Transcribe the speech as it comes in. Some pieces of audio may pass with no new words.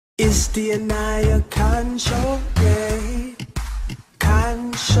It's the Aniyah Khan Show, yeah.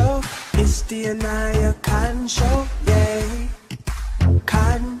 Khan Show. It's the Aniyah Khan Show, yeah.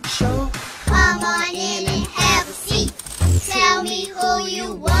 Khan Show. Come on in and have a seat. Tell me who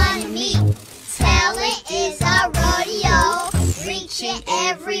you want to meet. Talent is a rodeo, reaching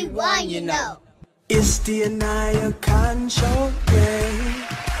everyone you know. It's the Aniyah Khan Show, yeah.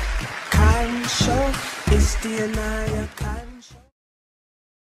 Khan Show. It's the Aniyah Khan Show.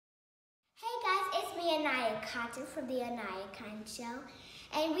 Hey guys, it's me, Aniyah Cotton from the Aniyah Khan Show.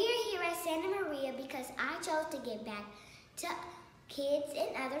 And we are here at Santa Maria because I chose to give back to kids and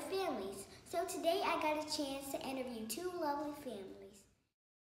other families. So today I got a chance to interview two lovely families.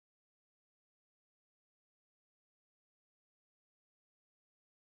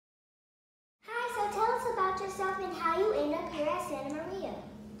 Hi, so tell us about yourself and how you end up here at Santa Maria.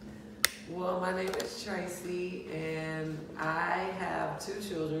 Well, my name is Tracy, and I have two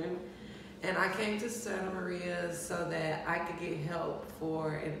children, and I came to Santa Maria so that I could get help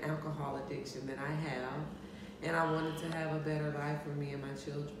for an alcohol addiction that I have, and I wanted to have a better life for me and my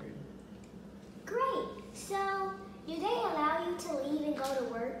children. Great. So, do they allow you to leave and go to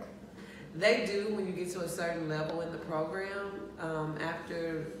work? They do when you get to a certain level in the program.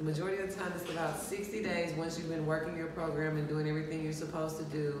 After majority of the time, it's about 60 days once you've been working your program and doing everything you're supposed to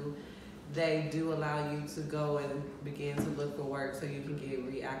do. They do allow you to go and begin to look for work so you can get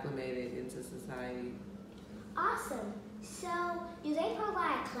reacclimated into society. Awesome. So, do they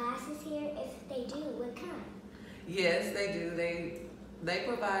provide classes here? If they do, what kind? Yes, they do. They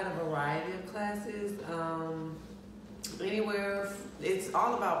provide a variety of classes. Anywhere, it's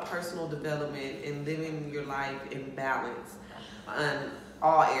all about personal development and living your life in balance on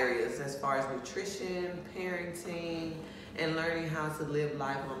all areas as far as nutrition, parenting, and learning how to live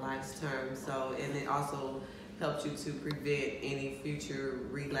life on life's terms. So, and it also helps you to prevent any future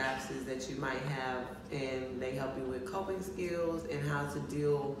relapses that you might have, and they help you with coping skills and how to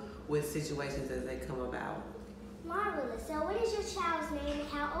deal with situations as they come about. Marvelous. So what is your child's name and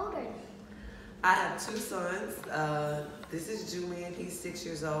how old are they? I have two sons. This is Julian, he's 6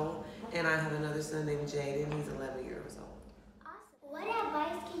 years old, and I have another son named Jaden, he's 11 years old. Awesome. What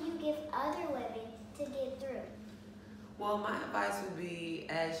advice can you give other women to get through? Well, my advice would be,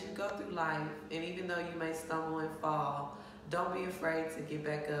 as you go through life, and even though you may stumble and fall, don't be afraid to get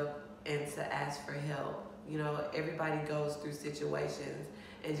back up and to ask for help. You know, everybody goes through situations,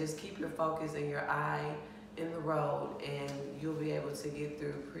 and just keep your focus and your eye in the road, and you'll be able to get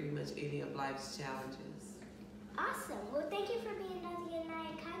through pretty much any of life's challenges. Awesome. Well, thank you for being on the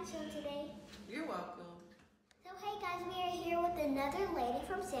Aniyah Khan Show today. You're welcome. So, hey guys, we are here with another lady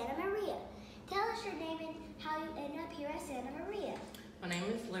from Santa Maria. Tell us your name and how you end up here at Santa Maria. My name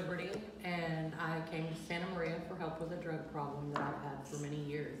is Liberty, and I came to Santa Maria for help with a drug problem that I've had for many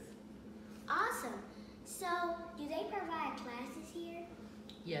years. Awesome. So, do they provide classes here?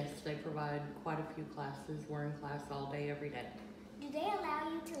 Yes, they provide quite a few classes. We're in class all day, every day. Do they allow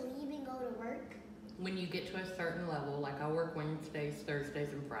you to leave and go to work? When you get to a certain level, like I work Wednesdays, Thursdays,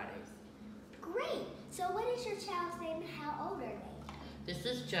 and Fridays. Great. So what is your child's name and how old are they? This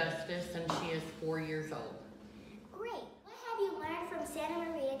is Justice, and she is 4 years old. Great. What have you learned from Santa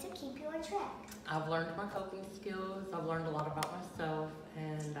Maria to keep you on track? I've learned my coping skills, I've learned a lot about myself,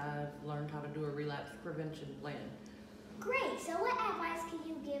 and I've learned how to do a relapse prevention plan. Great. So what advice can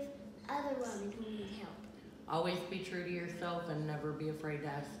you give other women who need help? Always be true to yourself and never be afraid to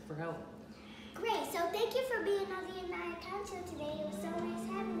ask for help. Great. So thank you for being on the Aniyah Khan Show today. It was so nice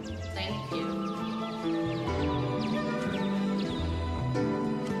having you. Thank you.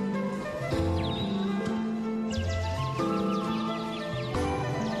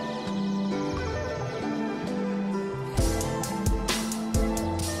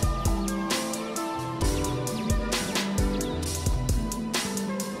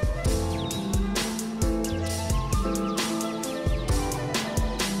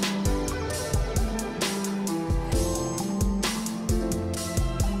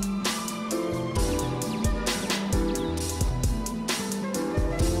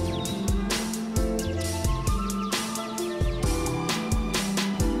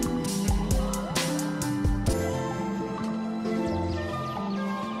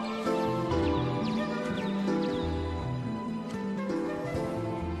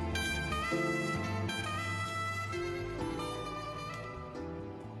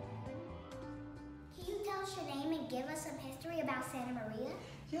 Give us some history about Santa Maria?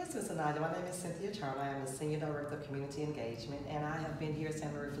 Yes, Ms. Aniyah. My name is Cynthia Turner. I am the Senior Director of Community Engagement, and I have been here at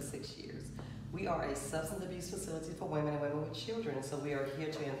Santa Maria for 6 years. We are a substance abuse facility for women and women with children, so we are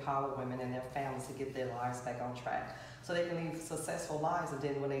here to empower women and their families to get their lives back on track. so they can live successful lives. And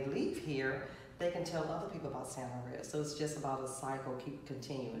then when they leave here, they can tell other people about Santa Maria. So it's just about a cycle, keep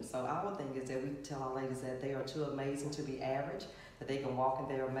continuing. So our thing is that we tell our ladies that they are too amazing to be average, that they can walk and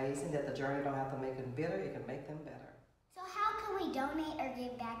they're amazing, that the journey don't have to make them bitter, it can make them better. So how can we donate or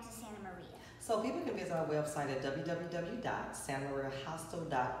give back to Santa Maria? So people can visit our website at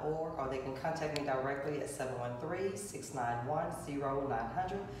www.santamariahostel.org, or they can contact me directly at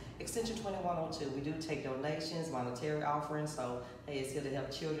 713-691-0900, extension 2102. We do take donations, monetary offerings, so hey, it's here to help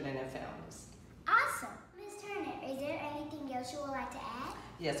children and their families. Awesome. Ms. Turner, is there anything else you would like to add?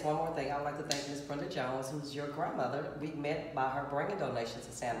 Yes, one more thing. I would like to thank Ms. Brenda Jones, who's your grandmother. We met by her bringing donations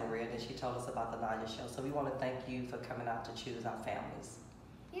to Santa Maria, and then she told us about the Aniyah show. So we want to thank you for coming out to choose our families.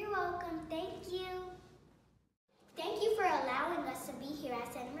 You're welcome. Thank you. Thank you for allowing us to be here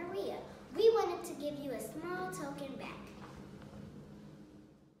at Santa Maria. We wanted to give you a small token back.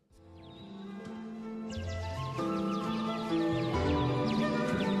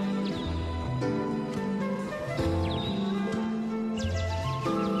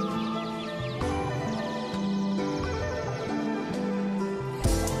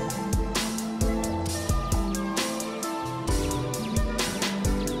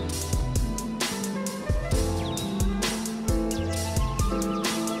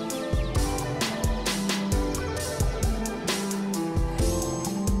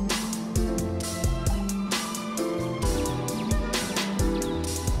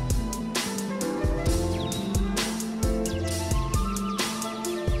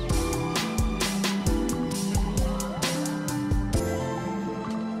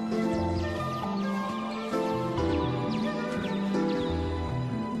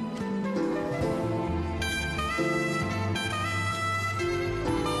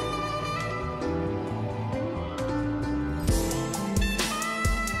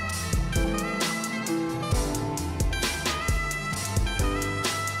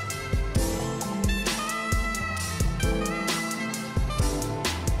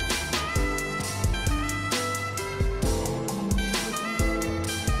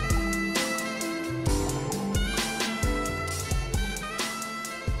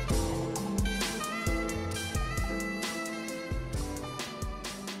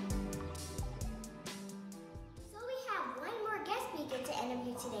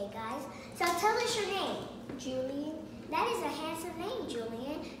 Today, guys. So tell us your name. Julian. That is a handsome name,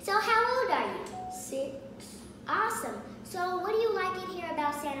 Julian. So how old are you? 6. Awesome. So what do you like in here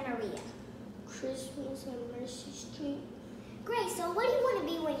about Santa Maria? Christmas on Mercy Street. Great. So what do you want to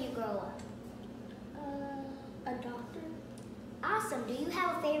be when you grow up? A doctor. Awesome. Do you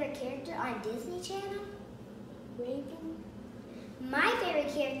have a favorite character on Disney Channel? Raven. My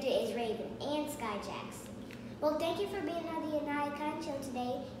favorite character is Raven and Skyjacks. Well, thank you for being on the Aniyah show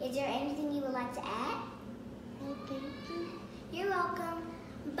today. Is there anything you would like to add? No, thank you. You're welcome.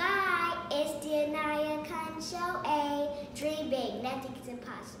 Bye. It's the Aniyah show. Dream big. Nothing is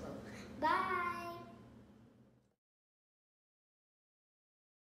impossible. Bye.